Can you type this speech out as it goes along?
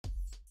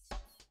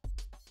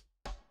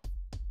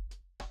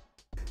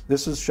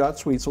This is Schott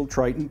Zwiesel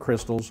Triton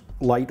Crystal's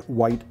light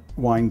white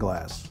wine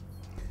glass.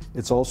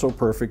 It's also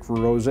perfect for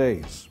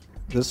rosés.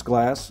 This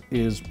glass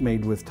is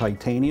made with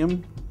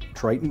titanium,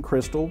 Triton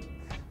crystal.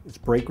 It's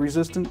break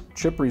resistant,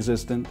 chip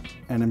resistant,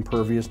 and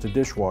impervious to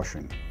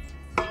dishwashing.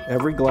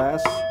 Every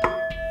glass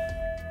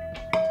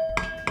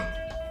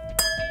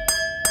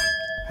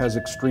has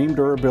extreme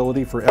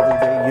durability for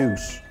everyday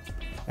use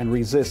and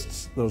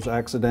resists those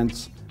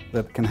accidents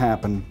that can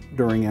happen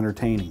during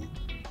entertaining.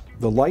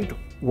 The light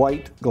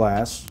white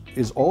glass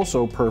is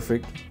also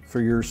perfect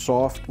for your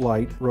soft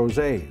light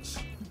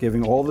rosés.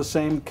 Giving all the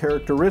same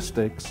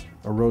characteristics,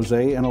 a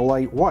rosé and a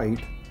light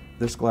white,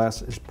 this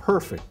glass is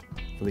perfect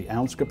for the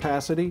ounce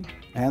capacity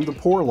and the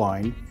pour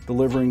line,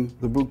 delivering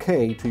the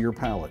bouquet to your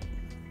palate.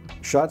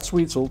 Schott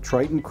Zwiesel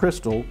Triton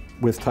Crystal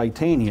with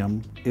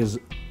titanium is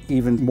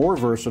even more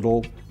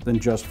versatile than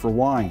just for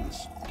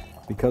wines.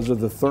 Because of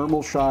the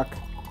thermal shock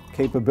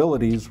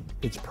capabilities,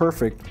 it's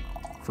perfect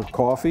for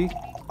coffee,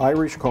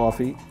 Irish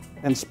coffee,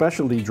 and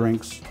specialty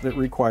drinks that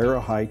require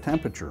a high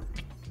temperature.